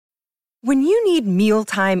When you need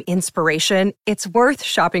mealtime inspiration, it's worth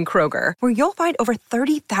shopping Kroger, where you'll find over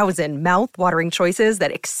 30,000 mouth-watering choices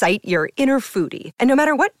that excite your inner foodie. And no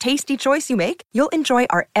matter what tasty choice you make, you'll enjoy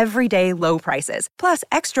our everyday low prices, plus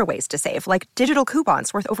extra ways to save, like digital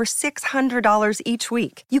coupons worth over $600 each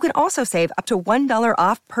week. You can also save up to $1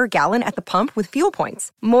 off per gallon at the pump with fuel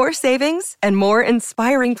points. More savings and more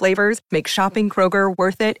inspiring flavors make shopping Kroger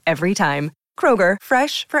worth it every time. Kroger,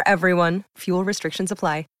 fresh for everyone. Fuel restrictions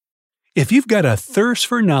apply. If you've got a thirst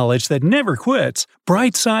for knowledge that never quits,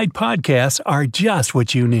 Brightside Podcasts are just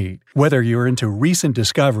what you need. Whether you're into recent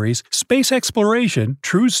discoveries, space exploration,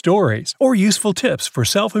 true stories, or useful tips for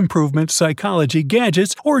self-improvement, psychology,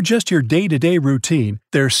 gadgets, or just your day-to-day routine,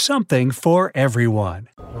 there's something for everyone.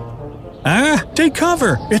 Take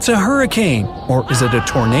cover! It's a hurricane! Or is it a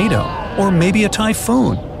tornado? Or maybe a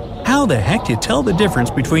typhoon? How the heck do you tell the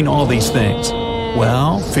difference between all these things?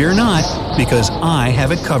 Well, fear not, because I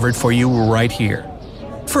have it covered for you right here.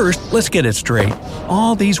 First, let's get it straight.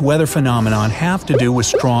 All these weather phenomenon have to do with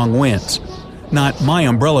strong winds. Not my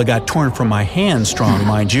umbrella got torn from my hand strong,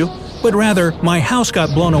 mind you, but rather my house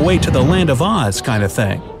got blown away to the land of Oz kind of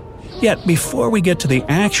thing. Yet, before we get to the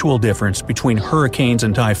actual difference between hurricanes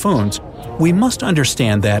and typhoons, we must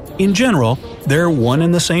understand that, in general, they're one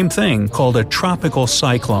and the same thing called a tropical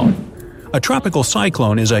cyclone. A tropical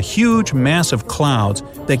cyclone is a huge mass of clouds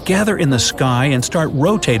that gather in the sky and start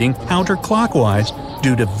rotating counterclockwise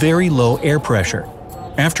due to very low air pressure.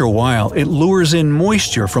 After a while, it lures in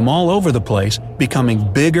moisture from all over the place, becoming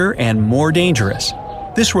bigger and more dangerous.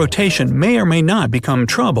 This rotation may or may not become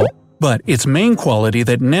trouble, but its main quality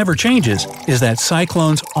that never changes is that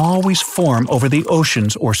cyclones always form over the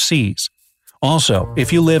oceans or seas. Also,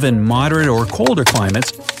 if you live in moderate or colder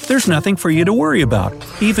climates, there's nothing for you to worry about,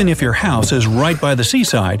 even if your house is right by the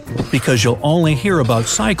seaside, because you'll only hear about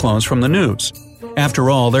cyclones from the news.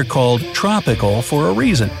 After all, they're called tropical for a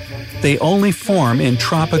reason. They only form in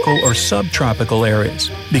tropical or subtropical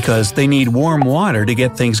areas, because they need warm water to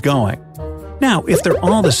get things going. Now, if they're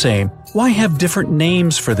all the same, why have different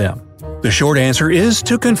names for them? The short answer is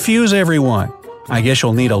to confuse everyone. I guess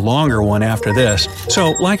you'll need a longer one after this.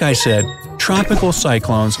 So, like I said, tropical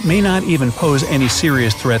cyclones may not even pose any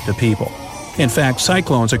serious threat to people. In fact,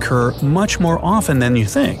 cyclones occur much more often than you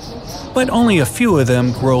think. But only a few of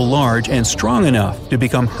them grow large and strong enough to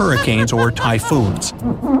become hurricanes or typhoons.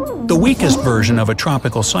 The weakest version of a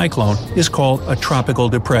tropical cyclone is called a tropical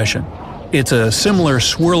depression. It's a similar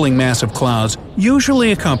swirling mass of clouds,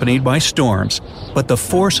 usually accompanied by storms, but the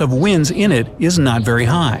force of winds in it is not very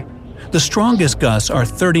high. The strongest gusts are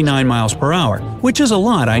 39 miles per hour, which is a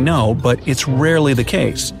lot, I know, but it's rarely the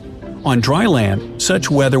case. On dry land,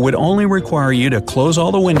 such weather would only require you to close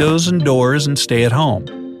all the windows and doors and stay at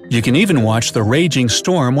home. You can even watch the raging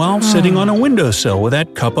storm while sitting on a windowsill with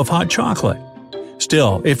that cup of hot chocolate.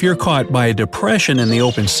 Still, if you're caught by a depression in the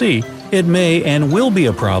open sea, it may and will be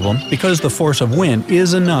a problem because the force of wind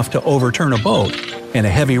is enough to overturn a boat, and a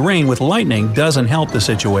heavy rain with lightning doesn't help the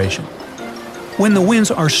situation. When the winds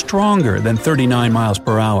are stronger than 39 miles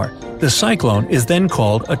per hour, the cyclone is then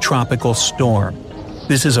called a tropical storm.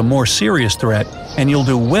 This is a more serious threat, and you'll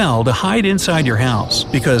do well to hide inside your house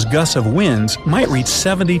because gusts of winds might reach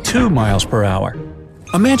 72 miles per hour.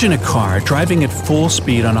 Imagine a car driving at full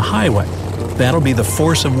speed on a highway. That'll be the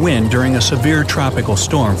force of wind during a severe tropical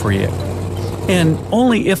storm for you. And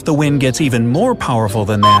only if the wind gets even more powerful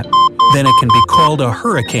than that, then it can be called a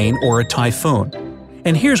hurricane or a typhoon.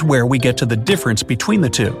 And here's where we get to the difference between the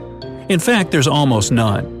two. In fact, there's almost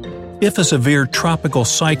none. If a severe tropical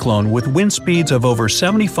cyclone with wind speeds of over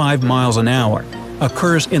 75 miles an hour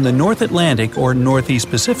occurs in the North Atlantic or Northeast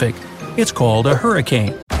Pacific, it's called a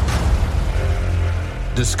hurricane.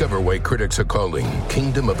 Discover why critics are calling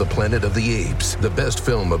Kingdom of the Planet of the Apes the best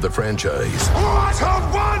film of the franchise. What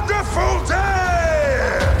a wonderful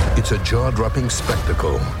day! It's a jaw-dropping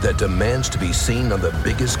spectacle that demands to be seen on the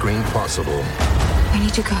biggest screen possible. We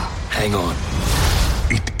need to go. Hang on.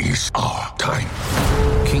 It is our time.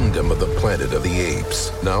 Kingdom of the Planet of the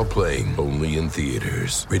Apes. Now playing only in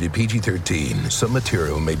theaters. Rated PG-13. Some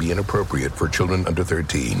material may be inappropriate for children under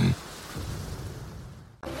 13.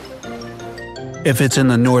 If it's in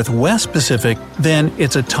the Northwest Pacific, then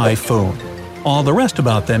it's a typhoon. All the rest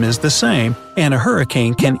about them is the same, and a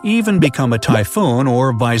hurricane can even become a typhoon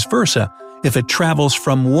or vice versa if it travels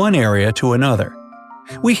from one area to another.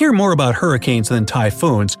 We hear more about hurricanes than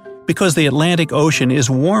typhoons because the Atlantic Ocean is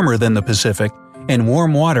warmer than the Pacific, and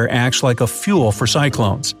warm water acts like a fuel for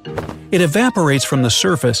cyclones. It evaporates from the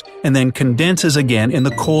surface and then condenses again in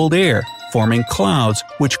the cold air, forming clouds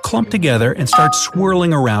which clump together and start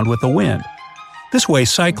swirling around with the wind. This way,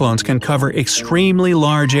 cyclones can cover extremely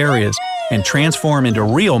large areas and transform into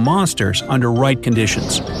real monsters under right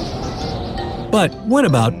conditions. But what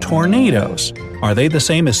about tornadoes? Are they the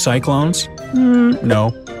same as cyclones?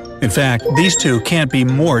 No. In fact, these two can't be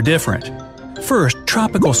more different. First,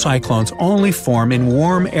 tropical cyclones only form in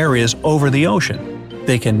warm areas over the ocean.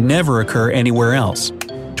 They can never occur anywhere else.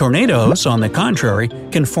 Tornadoes, on the contrary,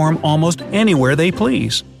 can form almost anywhere they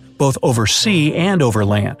please, both over sea and over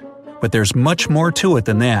land. But there's much more to it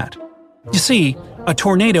than that. You see, a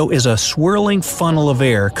tornado is a swirling funnel of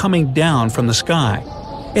air coming down from the sky.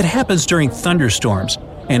 It happens during thunderstorms,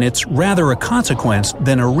 and it's rather a consequence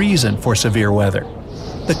than a reason for severe weather.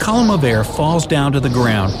 The column of air falls down to the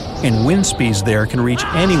ground, and wind speeds there can reach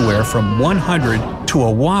anywhere from 100 to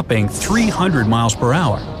a whopping 300 miles per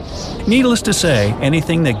hour. Needless to say,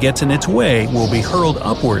 anything that gets in its way will be hurled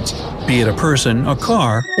upwards, be it a person, a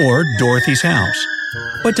car, or Dorothy's house.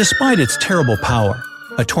 But despite its terrible power,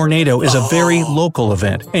 a tornado is a very local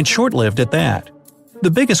event, and short-lived at that.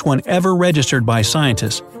 The biggest one ever registered by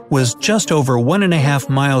scientists was just over 1.5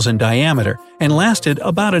 miles in diameter and lasted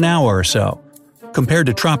about an hour or so. Compared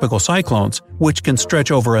to tropical cyclones, which can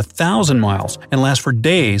stretch over 1,000 miles and last for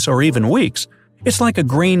days or even weeks, it's like a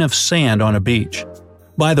grain of sand on a beach.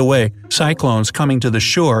 By the way, cyclones coming to the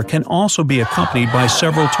shore can also be accompanied by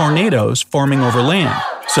several tornadoes forming over land,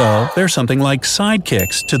 so they're something like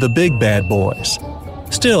sidekicks to the big bad boys.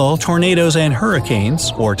 Still, tornadoes and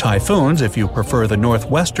hurricanes, or typhoons if you prefer the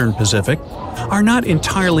northwestern Pacific, are not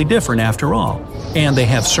entirely different after all, and they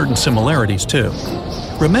have certain similarities too.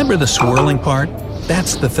 Remember the swirling part?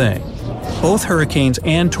 That's the thing. Both hurricanes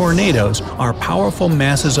and tornadoes are powerful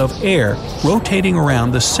masses of air rotating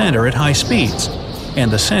around the center at high speeds.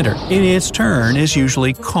 And the center, in its turn, is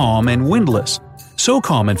usually calm and windless. So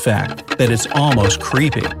calm, in fact, that it's almost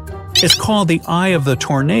creepy. It's called the eye of the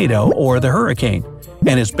tornado or the hurricane,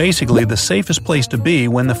 and it's basically the safest place to be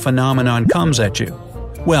when the phenomenon comes at you.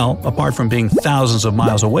 Well, apart from being thousands of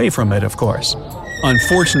miles away from it, of course.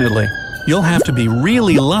 Unfortunately, you'll have to be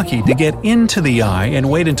really lucky to get into the eye and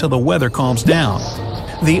wait until the weather calms down.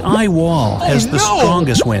 The eye wall has the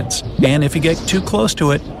strongest winds, and if you get too close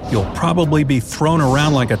to it, you'll probably be thrown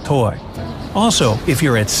around like a toy. Also, if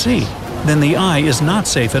you're at sea, then the eye is not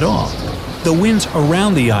safe at all. The winds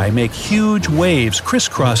around the eye make huge waves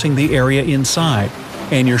crisscrossing the area inside,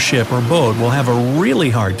 and your ship or boat will have a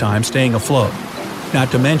really hard time staying afloat.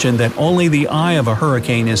 Not to mention that only the eye of a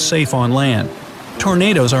hurricane is safe on land.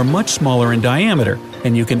 Tornadoes are much smaller in diameter,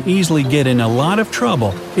 and you can easily get in a lot of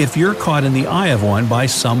trouble if you're caught in the eye of one by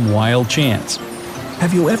some wild chance.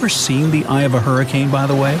 Have you ever seen the eye of a hurricane, by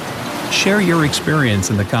the way? Share your experience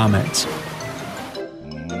in the comments.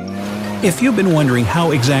 If you've been wondering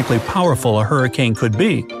how exactly powerful a hurricane could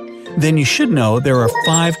be, then you should know there are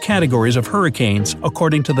 5 categories of hurricanes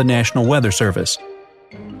according to the National Weather Service.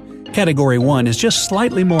 Category 1 is just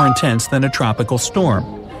slightly more intense than a tropical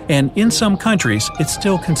storm, and in some countries it's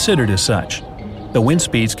still considered as such. The wind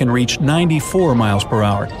speeds can reach 94 miles per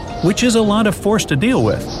hour, which is a lot of force to deal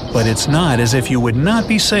with, but it's not as if you would not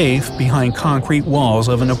be safe behind concrete walls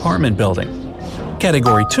of an apartment building.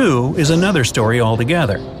 Category 2 is another story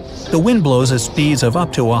altogether. The wind blows at speeds of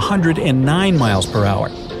up to 109 miles per hour,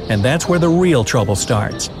 and that's where the real trouble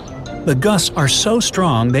starts. The gusts are so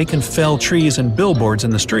strong they can fell trees and billboards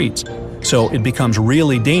in the streets, so it becomes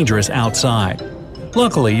really dangerous outside.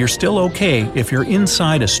 Luckily, you're still okay if you're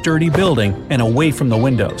inside a sturdy building and away from the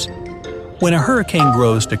windows. When a hurricane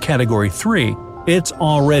grows to Category 3, it's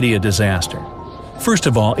already a disaster. First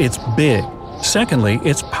of all, it's big. Secondly,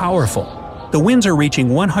 it's powerful. The winds are reaching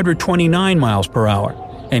 129 miles per hour,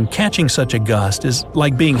 and catching such a gust is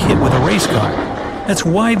like being hit with a race car. That's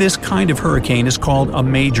why this kind of hurricane is called a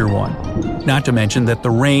major one. Not to mention that the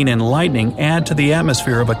rain and lightning add to the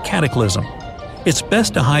atmosphere of a cataclysm. It's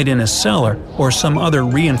best to hide in a cellar or some other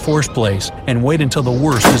reinforced place and wait until the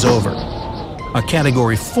worst is over. A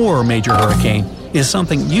Category 4 major hurricane is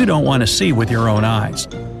something you don't want to see with your own eyes.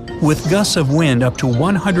 With gusts of wind up to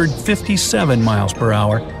 157 miles per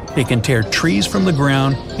hour, it can tear trees from the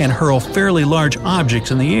ground and hurl fairly large objects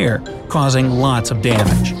in the air, causing lots of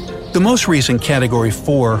damage. The most recent Category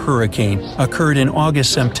 4 hurricane occurred in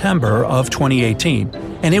August-September of 2018,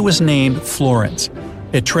 and it was named Florence.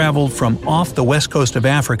 It traveled from off the west coast of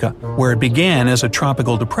Africa, where it began as a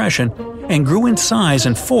tropical depression, and grew in size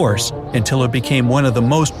and force until it became one of the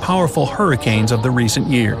most powerful hurricanes of the recent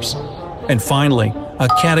years. And finally, a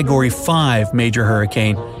Category 5 major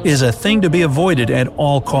hurricane is a thing to be avoided at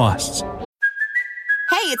all costs.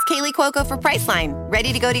 Hey, it's Kaylee Cuoco for Priceline.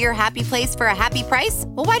 Ready to go to your happy place for a happy price?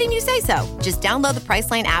 Well, why didn't you say so? Just download the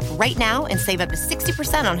Priceline app right now and save up to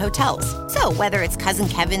 60% on hotels. So whether it's Cousin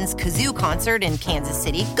Kevin's Kazoo Concert in Kansas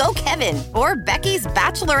City, go Kevin, or Becky's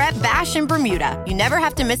Bachelorette Bash in Bermuda, you never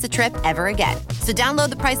have to miss a trip ever again. So download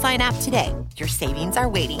the Priceline app today. Your savings are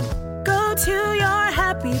waiting. Go to your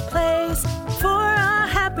happy place for a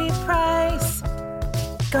happy price.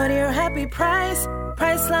 Go to your happy price,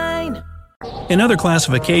 Priceline. In other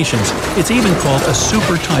classifications, it's even called a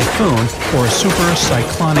super typhoon or a super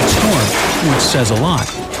cyclonic storm, which says a lot.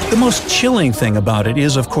 The most chilling thing about it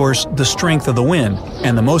is, of course, the strength of the wind,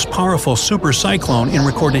 and the most powerful super cyclone in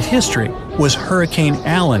recorded history was Hurricane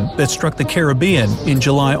Allen that struck the Caribbean in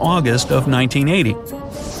July-August of 1980.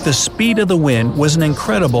 The speed of the wind was an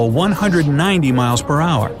incredible 190 miles per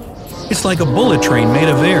hour. It's like a bullet train made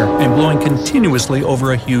of air and blowing continuously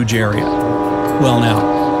over a huge area. Well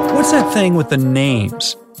now, what's that thing with the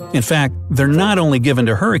names? In fact, they're not only given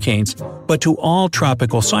to hurricanes, but to all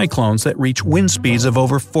tropical cyclones that reach wind speeds of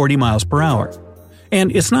over 40 miles per hour.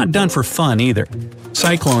 And it's not done for fun either.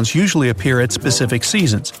 Cyclones usually appear at specific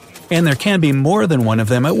seasons, and there can be more than one of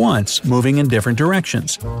them at once, moving in different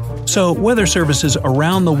directions. So weather services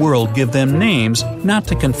around the world give them names not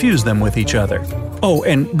to confuse them with each other. Oh,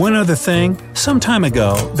 and one other thing, some time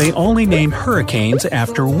ago, they only named hurricanes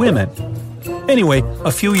after women. Anyway,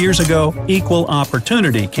 a few years ago, equal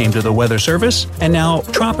opportunity came to the Weather Service, and now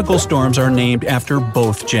tropical storms are named after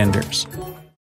both genders.